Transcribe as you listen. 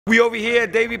We over here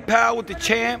at Davie Powell with the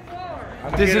champ.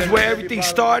 This is where everything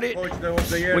started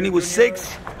when he was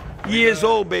 6 years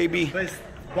old, baby.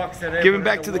 Giving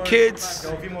back to the kids.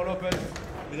 We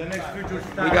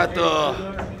got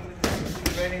the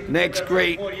next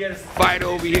great fighter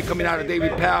over here coming out of Davie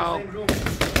Powell.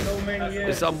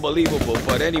 It's unbelievable,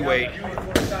 but anyway,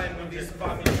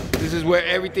 this is where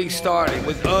everything started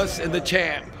with us and the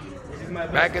champ.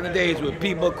 Back in the days with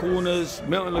Pete Bacunas,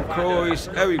 Milton LaCroix,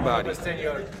 everybody.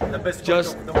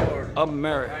 Just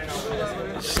America.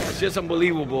 It's just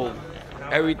unbelievable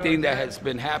everything that has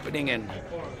been happening and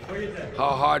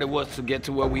how hard it was to get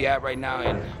to where we at right now.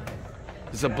 And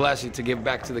it's a blessing to give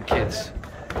back to the kids.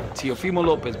 Teofimo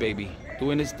Lopez, baby,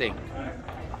 doing his thing.